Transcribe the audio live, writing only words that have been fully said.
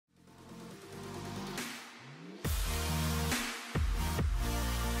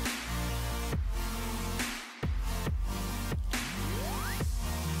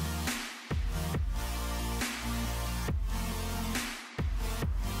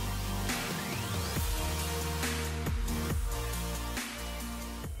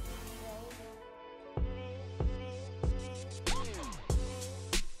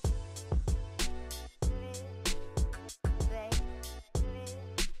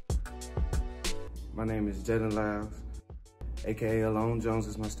My name is Jayland Lyles, aka Alone Jones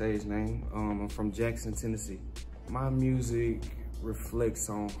is my stage name. I'm from Jackson, Tennessee. My music reflects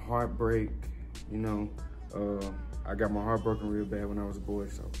on heartbreak, you know. I got my heart broken real bad when I was a boy,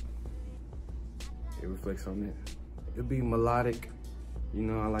 so it reflects on that. It'll be melodic, you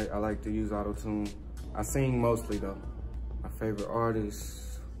know. I like to use auto-tune. I sing mostly though. My favorite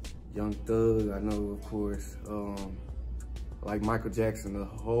artists, Young Thug, I know of course. Like Michael Jackson a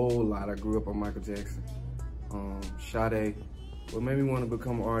whole lot. I grew up on Michael Jackson. Sade. What made me want to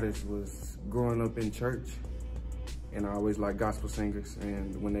become an artist was growing up in church, and I always like gospel singers.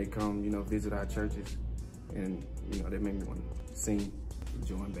 And when they come, you know, visit our churches, and you know, they make me want to sing,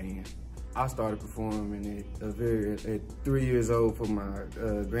 join band. I started performing at 3 years old for my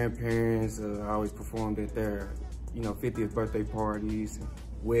grandparents. I always performed at their, you know, 50th birthday parties, and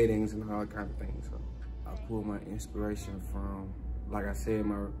weddings, and all that kind of things. So I pulled my inspiration from, like I said,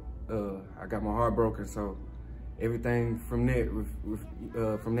 I got my heart broken, so everything from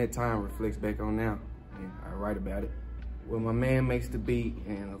that time reflects back on now, and I write about it. Well, my man makes the beat,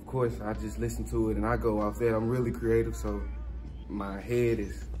 and of course I just listen to it and I go off that. I'm really creative, so my head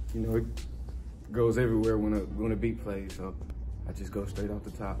is, you know, it goes everywhere when a beat plays, so I just go straight off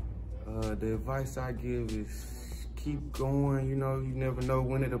the top. The advice I give is keep going. You know, you never know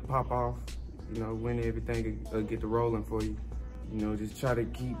when it'll pop off, you know, when everything will get to rolling for you. You know, just try to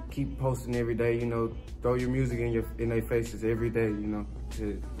keep posting every day, you know, throw your music in their faces every day, you know,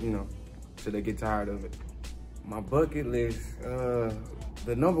 till they get tired of it. My bucket list, the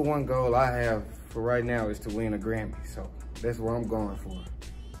 #1 goal I have for right now is to win a Grammy, so that's what I'm going for.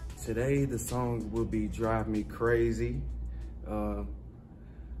 Today, the song will be Drive Me Crazy. It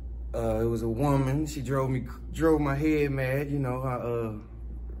was a woman, she drove my head mad, you know. I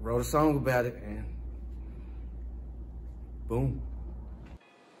wrote a song about it, and boom.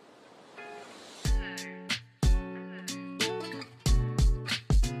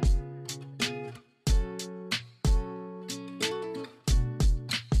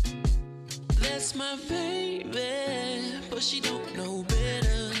 That's my baby, but she don't know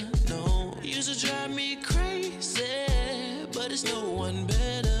better, no. Used to drive me crazy, but it's no one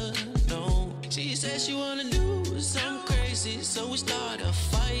better, no. She said she wanna do something crazy, so we start a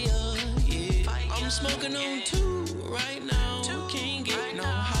fire, yeah. I'm smoking on 2 right now, can't get no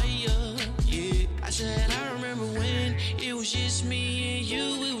higher, yeah. I said I remember when it was just me and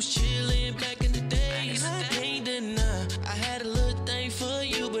you, we was chilling back in the days. I can't deny, I had a little thing for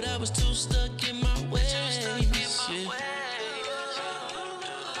you, but I was too stuck in my ways, yeah.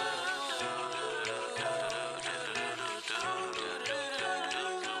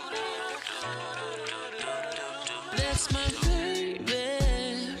 That's my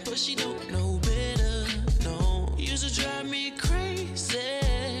baby, but she don't know better, no. Used to drive me crazy,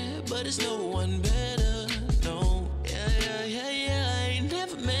 but it's no one better, no. Yeah, I ain't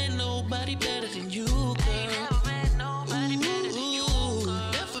never met nobody better than you, girl. Never met nobody better than you,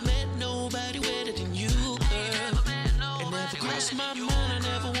 girl. Never met nobody better than you, girl. It never crossed my mind, I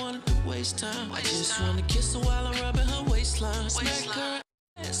never wanted to waste time. I just wanna kiss her while I'm rubbing her waistline. Smack her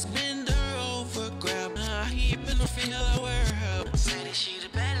ass, bend her over, grab her hip and her feel I wear her. Say that she the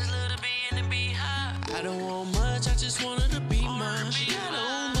baddest little bee in the beehive. I don't want much, I just want her to be mine. She got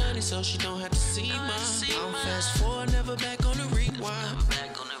her own money, so she don't have to see mine. I'm fast forward, never back on the rewind.